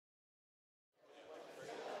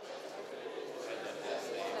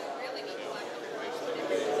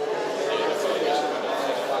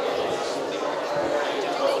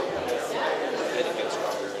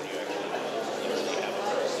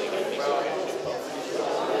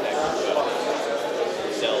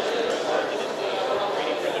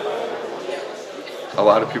A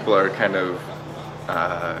lot of people are kind of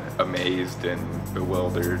amazed and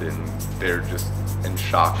bewildered, and they're just in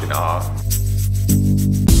shock and awe.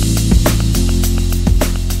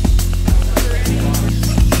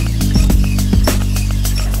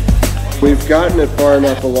 We've gotten it far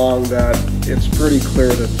enough along that it's pretty clear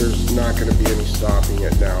that there's not going to be any stopping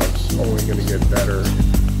it now. It's only going to get better.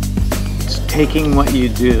 It's taking what you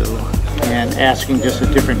do and asking just a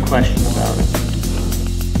different question about it.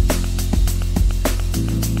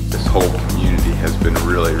 This whole community has been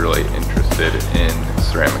really, really interested in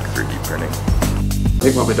ceramic 3D printing. I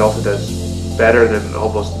think what Medalta does better than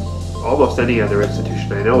almost any other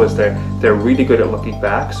institution I know is they're really good at looking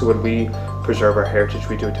back. So when we preserve our heritage,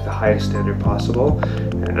 we do it to the highest standard possible,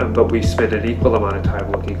 but we spend an equal amount of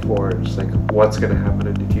time looking forward, just like what's going to happen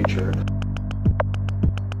in the future.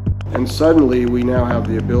 And suddenly we now have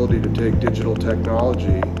the ability to take digital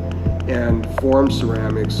technology and form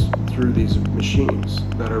ceramics through these machines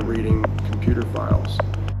that are reading computer files.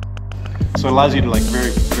 So it allows you to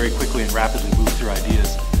very quickly and rapidly move through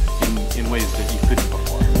ideas in ways that you couldn't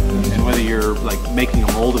before. And whether you're making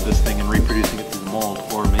a mold of this thing and reproducing it through the mold,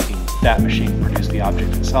 or making that machine produce the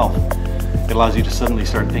object itself, it allows you to suddenly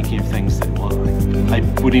start thinking of things that, well, I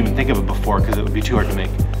wouldn't even think of it before because it would be too hard to make.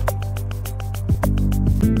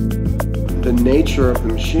 The nature of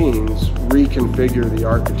the machines reconfigure the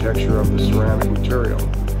architecture of the ceramic material.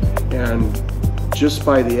 And just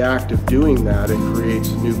by the act of doing that, it creates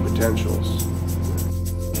new potentials.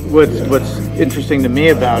 What's interesting to me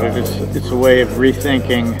about it is it's a way of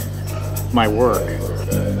rethinking my work.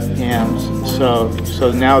 And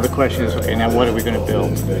so now the question is, okay, now what are we going to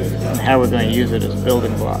build? And how are we going to use it as a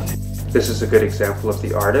building block? This is a good example of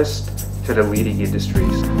the artist kind of leading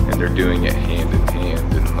industries. And they're doing it hand in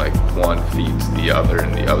hand, and one feeds the other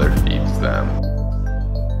and the other feeds them.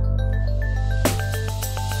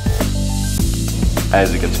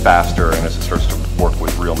 As it gets faster and as it starts to work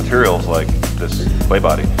with real materials like this clay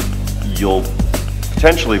body, you'll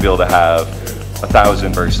potentially be able to have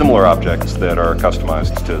 1,000 very similar objects that are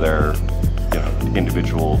customized to their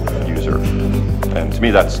individual user. And to me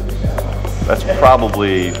that's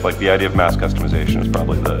probably, the idea of mass customization is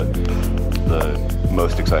probably the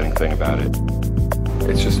most exciting thing about it.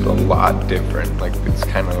 It's just a lot different. It's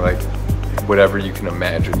kind of like whatever you can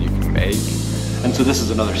imagine you can make. And so this is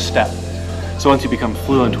another step. So once you become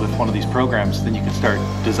fluent with one of these programs, then you can start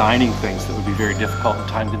designing things that would be very difficult and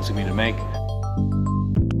time-consuming to make.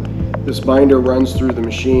 This binder runs through the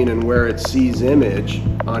machine, and where it sees image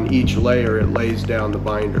on each layer, it lays down the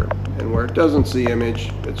binder. And where it doesn't see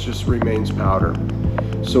image, it just remains powder.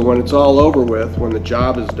 So when it's all over with, when the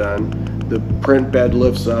job is done, the print bed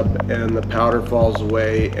lifts up and the powder falls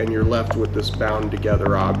away, and you're left with this bound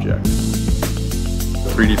together object.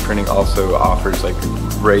 3D printing also offers a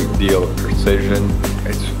great deal of precision.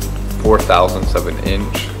 It's 4/1000ths of an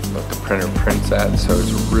inch that the printer prints at, so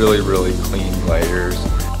it's really, really clean layers.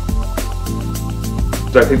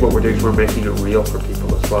 So I think what we're doing is we're making it real for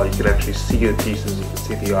people as well. You can actually see the pieces, you can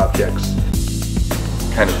see the objects.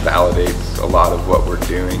 Kind of validates a lot of what we're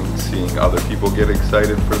doing, seeing other people get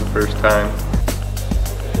excited for the first time.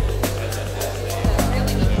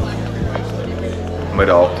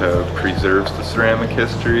 Medalta preserves the ceramic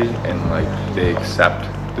history, and they accept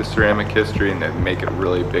the ceramic history, and they make it a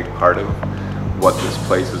really big part of what this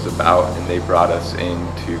place is about, and they brought us in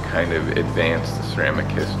to kind of advance the ceramic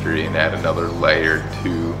history and add another layer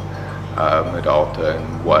to Medalta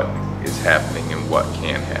and what is happening and what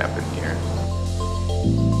can happen here.